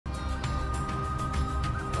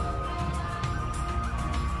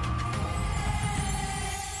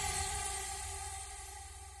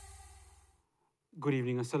Good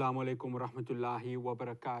evening. Assalamu alaikum wa rahmatullahi wa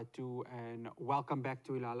barakatuh. And welcome back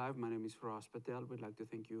to Hilaal Live. My name is Firas Patel. We'd like to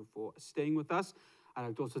thank you for staying with us. I'd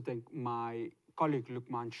like to also thank my colleague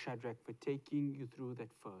Lukman Shadrack for taking you through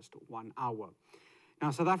that first 1 hour.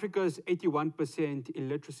 Now, South Africa's 81%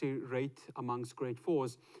 illiteracy rate amongst grade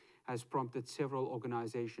fours has prompted several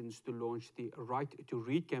organizations to launch the Right to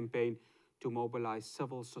Read campaign to mobilize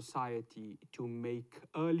civil society to make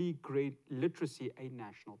early grade literacy a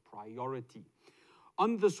national priority.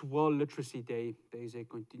 On this World Literacy Day, there is a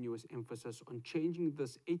continuous emphasis on changing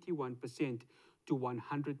this 81% to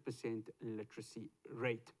 100% literacy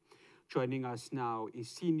rate. Joining us now is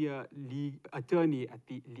Senior Attorney at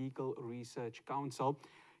the Legal Research Council,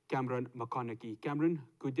 Cameron McConnachie. Cameron,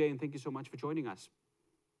 good day and thank you so much for joining us.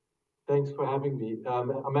 Thanks for having me.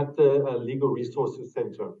 I'm at the Legal Resources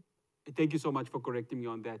Center. Thank you so much for correcting me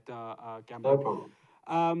on that, Cameron. No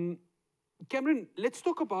problem. Cameron, let's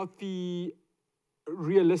talk about the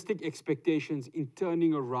realistic expectations in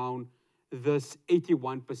turning around this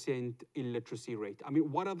 81% illiteracy rate. I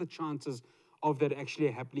mean, what are the chances of that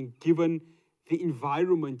actually happening given the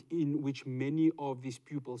environment in which many of these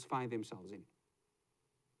pupils find themselves in?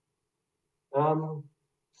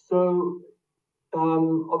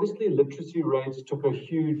 Obviously, literacy rates took a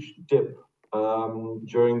huge dip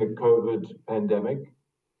during the COVID pandemic.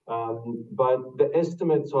 But the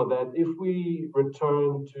estimates are that if we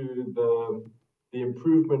return to the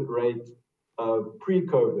improvement rate of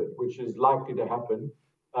pre-COVID, which is likely to happen,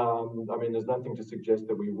 I mean, there's nothing to suggest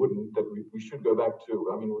that we wouldn't, that we should go back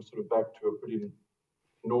to, I mean, we're sort of back to a pretty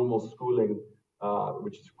normal schooling,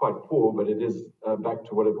 which is quite poor, but it is back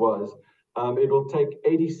to what it was. It will take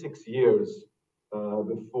 86 years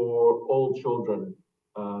before all children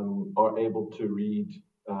are able to read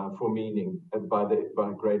for meaning by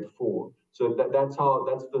grade 4. So that's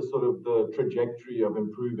the sort of the trajectory of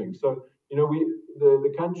improving. So, you know,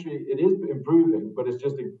 the country, it is improving, but it's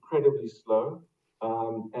just incredibly slow.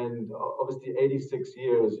 And obviously 86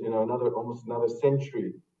 years, you know, almost another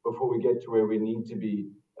century before we get to where we need to be.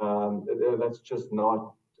 That's just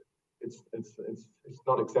not, it's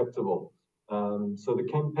not acceptable. So the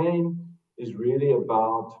campaign is really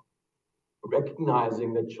about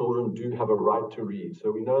recognizing that children do have a right to read.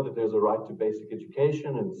 So we know that there's a right to basic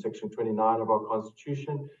education in Section 29 of our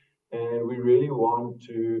Constitution, and we really want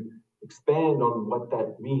to expand on what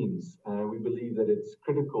that means. We believe that it's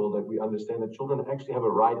critical that we understand that children actually have a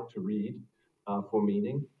right to read for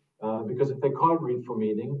meaning, because if they can't read for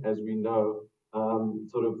meaning, as we know,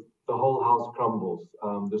 sort of the whole house crumbles.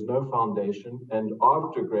 There's no foundation, and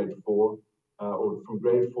after grade 4, or from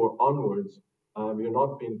grade 4 onwards, you're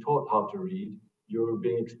not being taught how to read. You're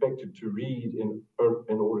being expected to read in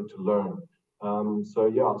order to learn.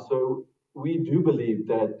 So we do believe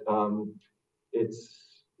that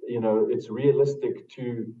it's realistic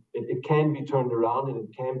it can be turned around and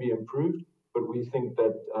it can be improved, but we think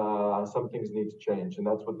that some things need to change, and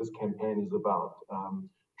that's what this campaign is about,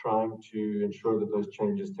 trying to ensure that those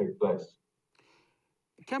changes take place.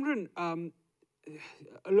 Cameron,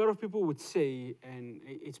 a lot of people would say, and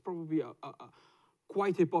it's probably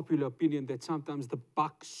quite a popular opinion, that sometimes the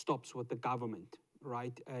buck stops with the government,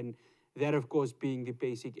 right? And that, of course, being the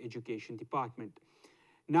basic education department.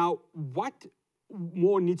 Now, what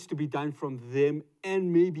more needs to be done from them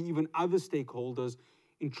and maybe even other stakeholders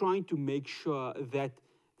in trying to make sure that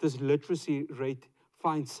this literacy rate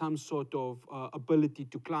finds some sort of ability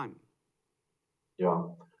to climb? Yeah.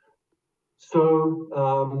 So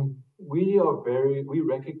we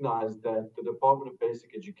recognize that the Department of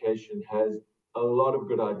Basic Education has a lot of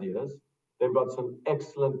good ideas. They've got some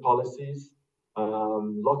excellent policies,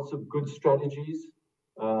 lots of good strategies,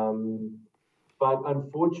 but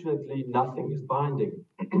unfortunately nothing is binding.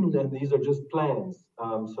 And these are just plans.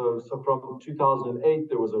 So from 2008,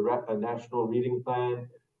 there was a national reading plan.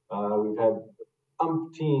 We've had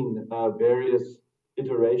umpteen various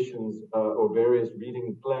iterations or various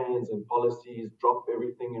reading plans and policies, drop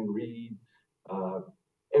everything and read.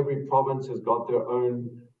 Every province has got their own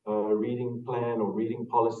reading plan or reading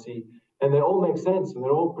policy, and they all make sense and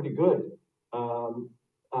they're all pretty good.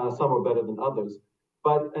 Some are better than others,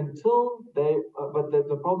 but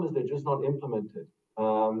the problem is they're just not implemented,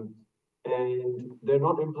 and they're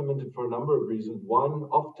not implemented for a number of reasons. One,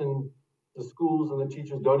 often the schools and the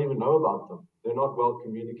teachers don't even know about them. They're not well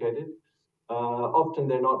communicated. Often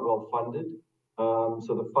they're not well funded.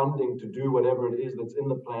 So the funding to do whatever it is that's in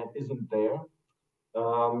the plan isn't there.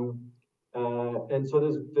 And so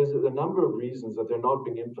there's a number of reasons that they're not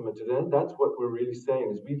being implemented. And that's what we're really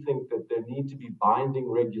saying, is we think that there need to be binding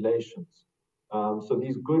regulations. So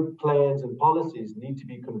these good plans and policies need to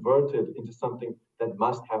be converted into something that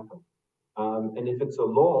must happen. And if it's a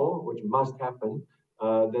law, which must happen,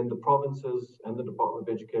 then the provinces and the Department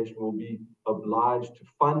of Education will be obliged to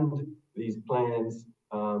fund these plans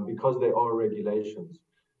because they are regulations.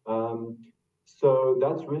 So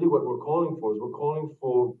that's really what we're calling for, is we're calling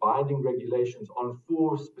for binding regulations on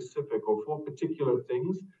four specific or four particular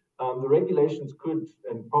things. The regulations could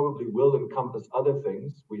and probably will encompass other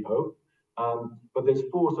things, we hope. But there's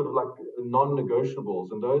four sort of like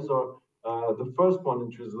non-negotiables, and those are the first one,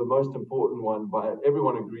 which is the most important one, but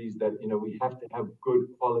everyone agrees that we have to have good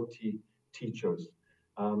quality teachers.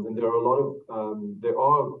 And there are a lot of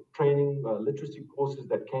training literacy courses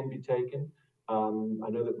that can be taken. I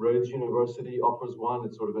know that Rhodes University offers one.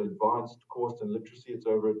 It's sort of an advanced course in literacy. It's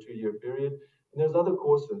over a 2-year period. And there's other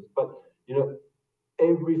courses, but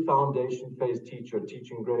every foundation phase teacher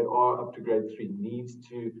teaching grade R up to grade 3 needs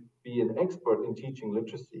to be an expert in teaching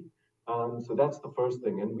literacy. So that's the first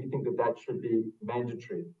thing, and we think that that should be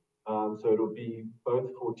mandatory. So it'll be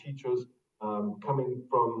both for teachers coming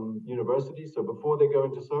from universities, so before they go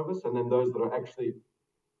into service, and then those that are actually,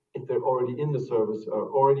 if they're already in the service, are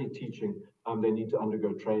already teaching, they need to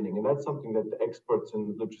undergo training. And that's something that the experts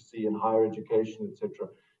in literacy and higher education, etc.,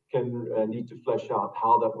 can need to flesh out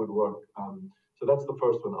how that would work. So that's the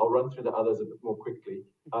first one. I'll run through the others a bit more quickly.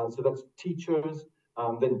 So that's teachers,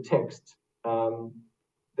 then text.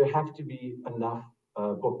 There have to be enough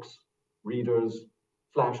books, readers,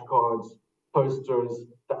 flashcards, posters,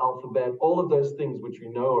 the alphabet, all of those things which we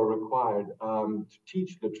know are required to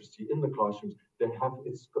teach literacy in the classrooms. There has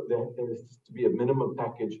to be a minimum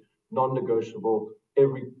package, non-negotiable.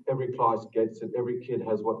 Every class gets it. Every kid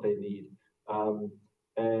has what they need.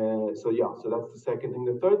 So that's the second thing.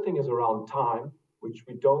 The third thing is around time, which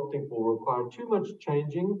we don't think will require too much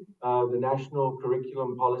changing. The national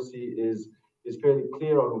curriculum policy is fairly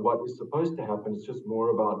clear on what is supposed to happen. It's just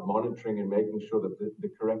more about monitoring and making sure that the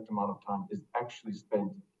correct amount of time is actually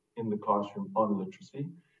spent in the classroom on literacy.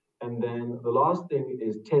 And then the last thing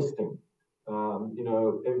is testing.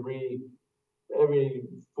 Every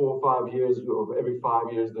 4 or 5 years, or every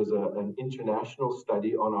 5 years, there's an international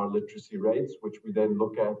study on our literacy rates, which we then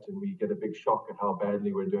look at, and we get a big shock at how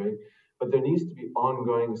badly we're doing. But there needs to be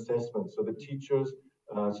ongoing assessment, so the teachers,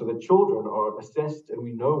 so the children are assessed, and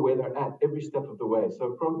we know where they're at every step of the way.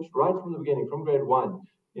 So right from the beginning, from grade 1,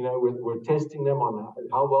 we're testing them on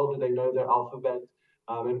how well do they know their alphabet,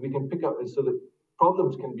 and we can pick up, so that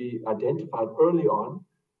problems can be identified early on.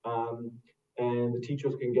 And the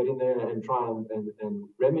teachers can get in there and try and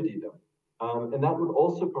remedy them. And that would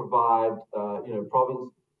also provide,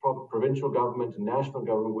 provincial government and national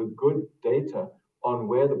government with good data on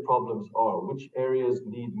where the problems are, which areas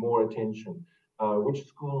need more attention, which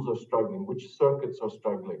schools are struggling, which circuits are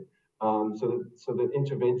struggling, so that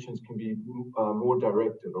interventions can be more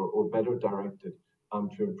directed or better directed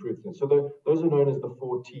to improve things. So those are known as the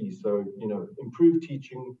 4 T's. So, improve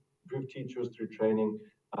teaching, improve teachers through training,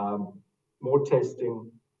 more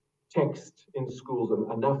testing, text in schools,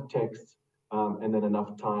 and enough text, and then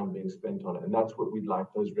enough time being spent on it. And that's what we'd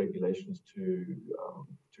like those regulations to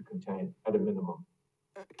contain at a minimum.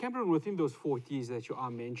 Cameron, within those 4 T's that you are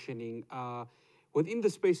mentioning, within the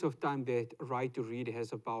space of time that Right to Read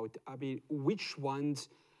has about, which ones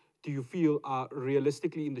do you feel are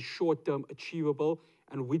realistically in the short term achievable,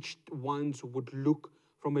 and which ones would look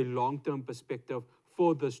from a long-term perspective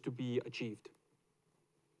for this to be achieved?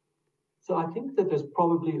 So I think that there's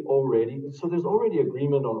already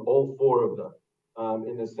agreement on all 4 of them,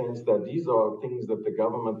 in the sense that these are things that the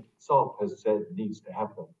government itself has said needs to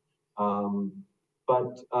happen.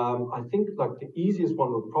 But I think like the easiest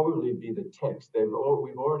one would probably be the text. There's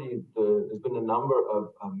been a number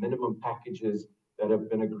of minimum packages that have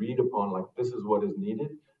been agreed upon, like this is what is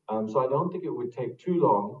needed. So I don't think it would take too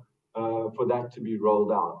long for that to be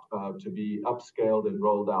rolled out, to be upscaled and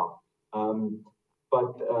rolled out.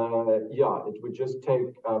 It would just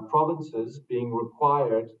take provinces being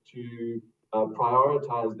required to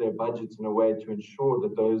prioritize their budgets in a way to ensure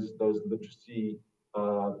that those literacy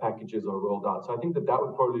packages are rolled out. So I think that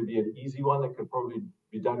would probably be an easy one that could probably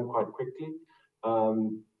be done quite quickly.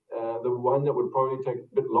 The one that would probably take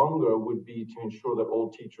a bit longer would be to ensure that all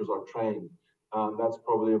teachers are trained. That's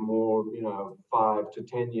probably a more 5 to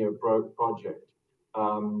 10 year project.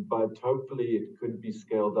 But hopefully it could be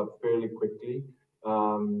scaled up fairly quickly.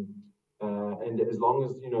 And as long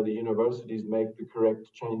as the universities make the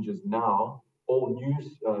correct changes now, all new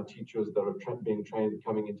teachers that are being trained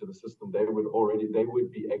coming into the system, they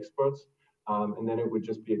would be experts, and then it would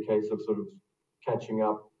just be a case of sort of catching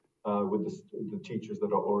up with the teachers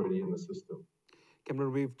that are already in the system.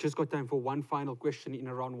 Cameron, we've just got time for one final question in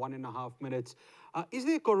around 1.5 minutes. Is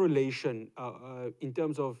there a correlation in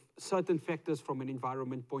terms of certain factors from an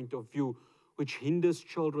environment point of view which hinders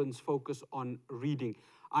children's focus on reading?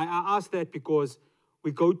 I ask that because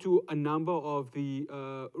we go to a number of the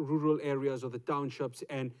rural areas or the townships,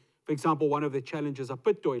 and for example, one of the challenges are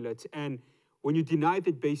pit toilets. And when you deny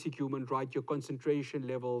that basic human right, your concentration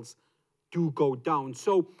levels do go down.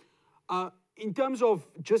 So in terms of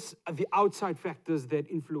just the outside factors that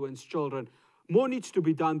influence children, more needs to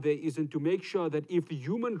be done there, isn't to make sure that if the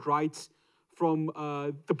human rights from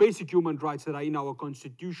the basic human rights that are in our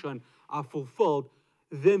constitution are fulfilled,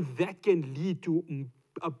 then that can lead to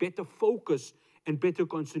a better focus and better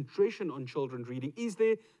concentration on children reading. Is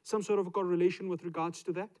there some sort of a correlation with regards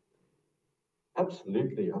to that?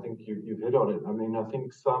 Absolutely. I think you've hit on it. I mean, I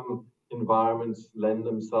think some environments lend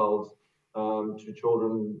themselves to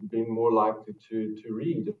children being more likely to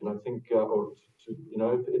read. And I think, or to, you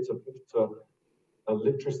know, if it's a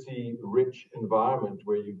literacy-rich environment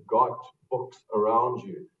where you've got books around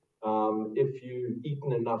you, if you've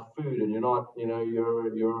eaten enough food and you're not, you know,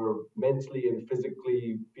 you're mentally and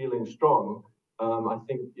physically feeling strong, I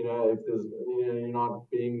think, you know, if there's, you know,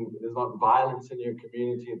 there's not violence in your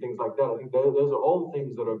community and things like that. I think those are all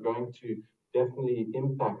things that are going to definitely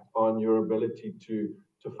impact on your ability to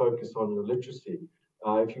focus on your literacy.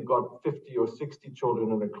 If you've got 50 or 60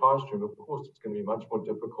 children in a classroom, of course, it's going to be much more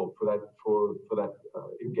difficult for that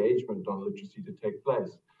engagement on literacy to take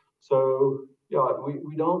place. So, yeah,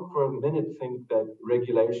 we don't for a minute think that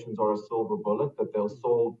regulations are a silver bullet,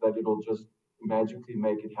 that it'll just magically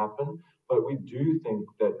make it happen. But we do think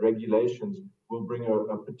that regulations will bring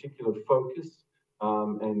a particular focus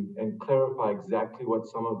and clarify exactly what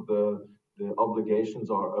some of the obligations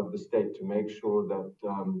are of the state to make sure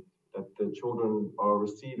that that the children are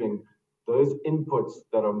receiving those inputs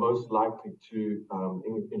that are most likely to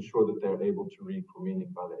ensure that they're able to read for meaning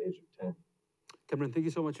by the age of 10. Cameron, thank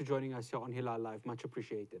you so much for joining us here on Hilaal Live. Much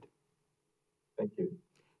appreciated. Thank you.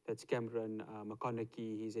 That's Cameron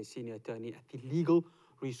McConnachie. He's a senior attorney at the Legal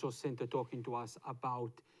Resource Center talking to us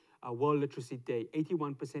about World Literacy Day.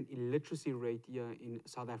 81% illiteracy rate here in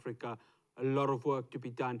South Africa. A lot of work to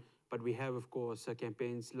be done, but we have, of course,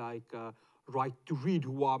 campaigns like Right to Read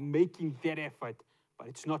who are making that effort. But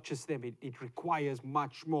it's not just them. It requires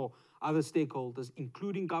much more other stakeholders,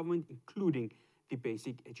 including government, including the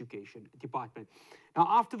Basic Education Department. Now,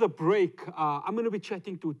 after the break, I'm going to be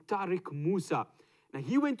chatting to Tariq Musa. Now,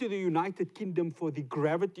 he went to the United Kingdom for the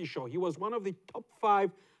Gravity Show. He was one of the top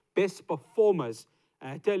 5 best performers.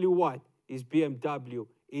 And I tell you what, his BMW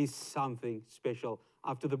is something special.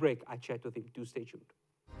 After the break, I chat with him. Do stay tuned.